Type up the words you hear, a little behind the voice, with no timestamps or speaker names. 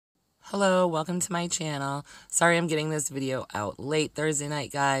Hello, welcome to my channel. Sorry I'm getting this video out late Thursday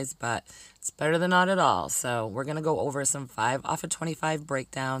night, guys, but it's better than not at all. So we're going to go over some 5 off of 25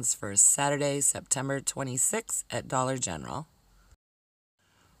 breakdowns for Saturday, September 26th at Dollar General.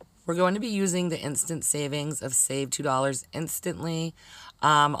 We're going to be using the instant savings of Save $2 instantly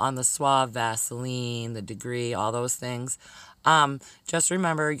on the Suave, Vaseline, the Degree, all those things. Just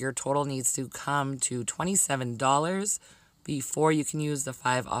remember your total needs to come to $27 before you can use the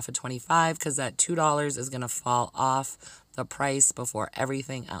 5 off of 25 because that $2 is going to fall off the price before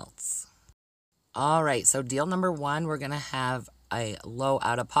everything else. All right, so deal number 1, we're going to have a low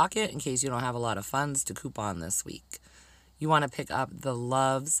out-of-pocket in case you don't have a lot of funds to coupon this week. You want to pick up the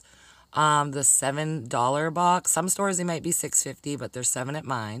Loves, the $7 box. Some stores they might be $6.50, but they're $7 at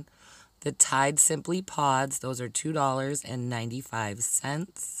mine. The Tide Simply Pods, those are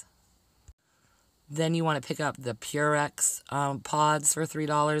 $2.95. Then you want to pick up the Purex pods for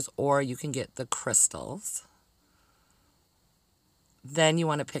 $3, or you can get the crystals. Then you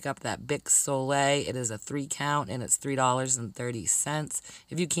want to pick up that Bic Soleil. It is a 3 count and it's $3.30.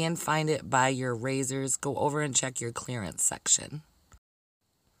 If you can find it by your razors, go over and check your clearance section.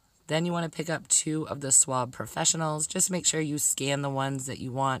 Then you want to pick up 2 of the Suave Professionals. Just make sure you scan the ones that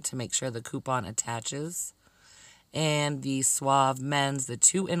you want to make sure the coupon attaches. And the Suave Men's, the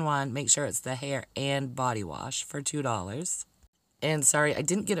 2-in-1, make sure it's the hair and body wash for $2. And sorry, I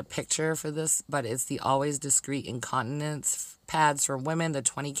didn't get a picture for this, but it's the Always Discreet Incontinence pads for women, the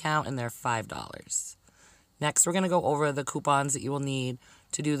 20 count, and they're $5. Next, we're going to go over the coupons that you will need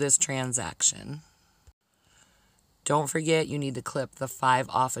to do this transaction. Don't forget, you need to clip the 5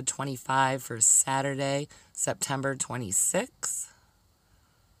 off of 25 for Saturday, September 26th.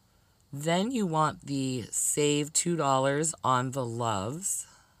 Then you want the Save $2 on the Loves.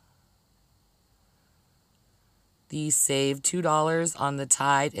 The Save $2 on the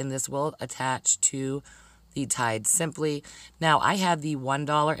Tide, and this will attach to the Tide Simply. Now, I had the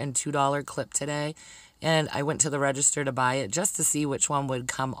 $1 and $2 clip today, and I went to the register to buy it just to see which one would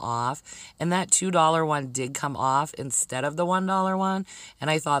come off. And that $2 one did come off instead of the $1 one, and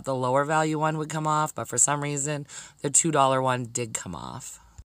I thought the lower value one would come off, but for some reason, the $2 one did come off.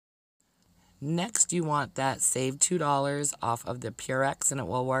 Next, you want that Save $2 off of the Purex, and it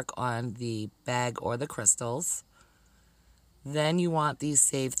will work on the bag or the crystals. Then you want the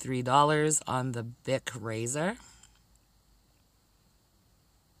Save $3 on the Bic razor.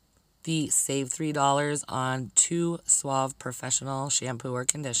 The Save $3 on 2 Suave Professional shampoo or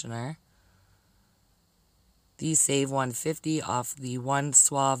conditioner. The Save $1.50 off the 1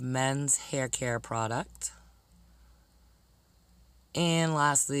 Suave Men's hair care product. And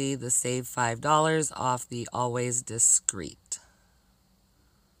lastly, the Save $5 off the Always Discreet.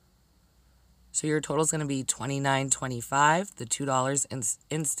 So your total is going to be $29.25, the $2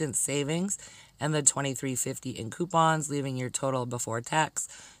 instant savings, and the $23.50 in coupons, leaving your total before tax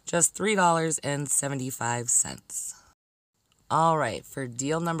just $3.75. All right, for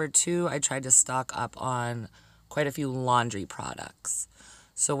deal number 2, I tried to stock up on quite a few laundry products.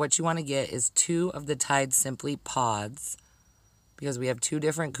 So what you want to get is 2 of the Tide Simply Pods, because we have 2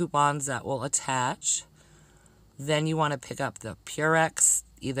 different coupons that will attach. Then you want to pick up the Purex,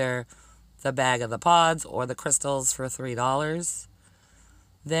 either the bag of the pods or the crystals for $3.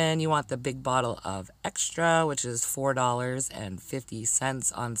 Then you want the big bottle of Extra, which is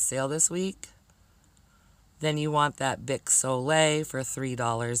 $4.50 on sale this week. Then you want that Bic Soleil for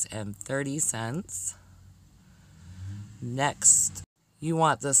 $3.30. Next, you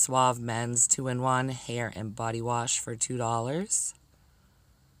want the Suave Men's 2-in-1 hair and body wash for $2.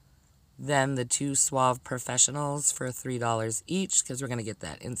 Then the 2 Suave Professionals for $3 each, because we're going to get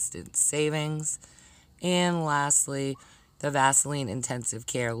that instant savings. And lastly, the Vaseline Intensive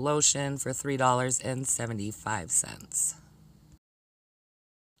Care Lotion for $3.75.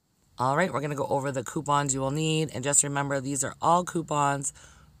 All right, we're going to go over the coupons you will need. And just remember, these are all coupons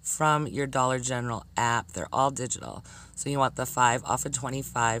from your Dollar General app. They're all digital. So you want the 5 off of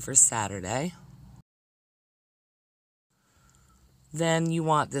 25 for Saturday. Then you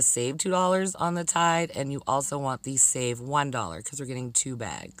want the Save $2 on the Tide, and you also want the Save $1 because we're getting 2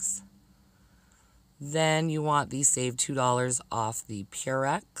 bags. Then you want the Save $2 off the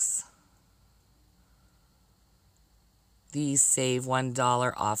Purex. The Save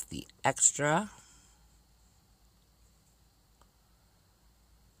 $1 off the Extra.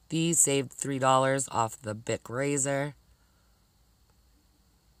 The Save $3 off the Bic razor.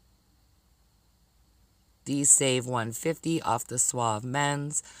 The Save $1.50 off the Suave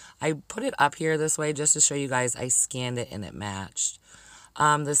Men's. I put it up here this way just to show you guys I scanned it and it matched.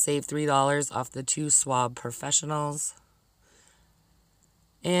 The Save $3 off the 2 Suave Professionals.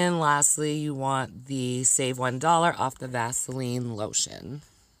 And lastly, you want the save $1 off the Vaseline lotion.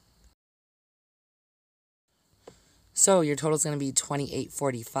 So your total is going to be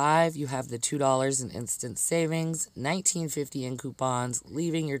 $28.45. You have the $2 in instant savings, $19.50 in coupons,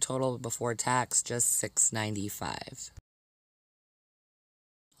 leaving your total before tax just $6.95.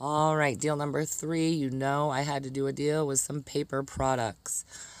 All right, deal number 3. You know I had to do a deal with some paper products.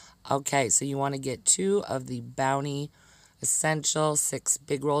 Okay, so you want to get 2 of the Bounty Essential 6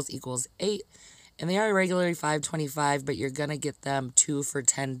 big rolls equals 8. And they are regularly $5.25, but you're going to get them 2 for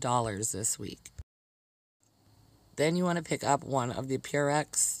 $10 this week. Then you want to pick up 1 of the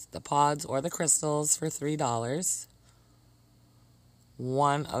Purex, the pods or the crystals for $3.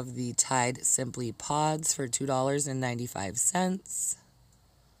 1 of the Tide Simply pods for $2.95.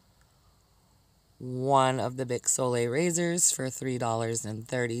 1 of the Bic Soleil razors for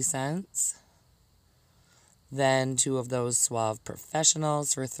 $3.30. Then 2 of those Suave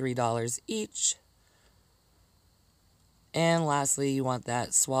Professionals for $3 each. And lastly, you want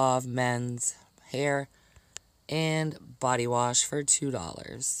that Suave men's hair and body wash for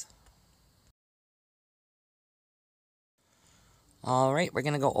 $2. All right, we're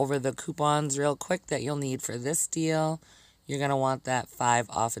going to go over the coupons real quick that you'll need for this deal. You're going to want that 5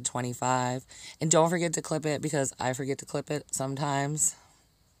 off of 25. And don't forget to clip it because I forget to clip it sometimes.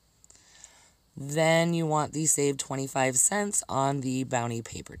 Then you want the save 25 cents on the Bounty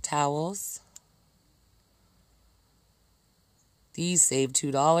paper towels. These save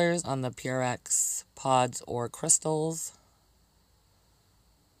 $2 on the Purex pods or crystals.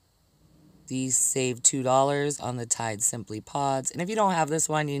 These save $2 on the Tide Simply pods. And if you don't have this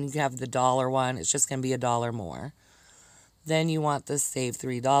one, you can have the dollar one. It's just going to be $1 more. Then you want the save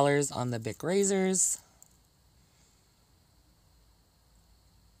 $3 on the Bic razors.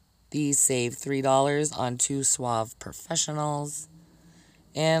 These save $3 on 2 Suave Professionals.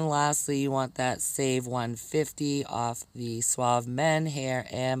 And lastly, you want that save $1.50 off the Suave Men hair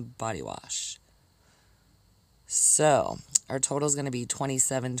and body wash. So our total is going to be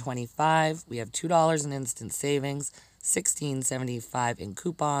 $27.25. We have $2 in instant savings, $16.75 in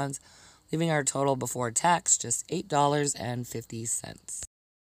coupons, leaving our total before tax just $8.50.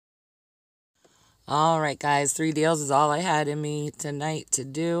 All right, guys, 3 deals is all I had in me tonight to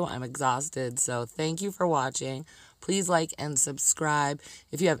do. I'm exhausted, so thank you for watching. Please like and subscribe.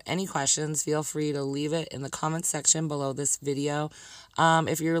 If you have any questions, feel free to leave it in the comment section below this video.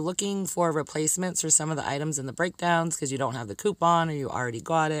 If you're looking for replacements for some of the items in the breakdowns because you don't have the coupon or you already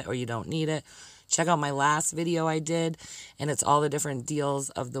got it or you don't need it, check out my last video I did, and it's all the different deals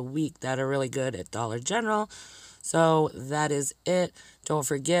of the week that are really good at Dollar General. So that is it. Don't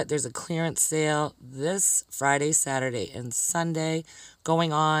forget, there's a clearance sale this Friday, Saturday, and Sunday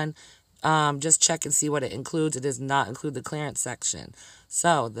going on. Just check and see what it includes. It does not include the clearance section.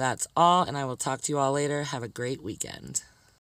 So that's all, and I will talk to you all later. Have a great weekend.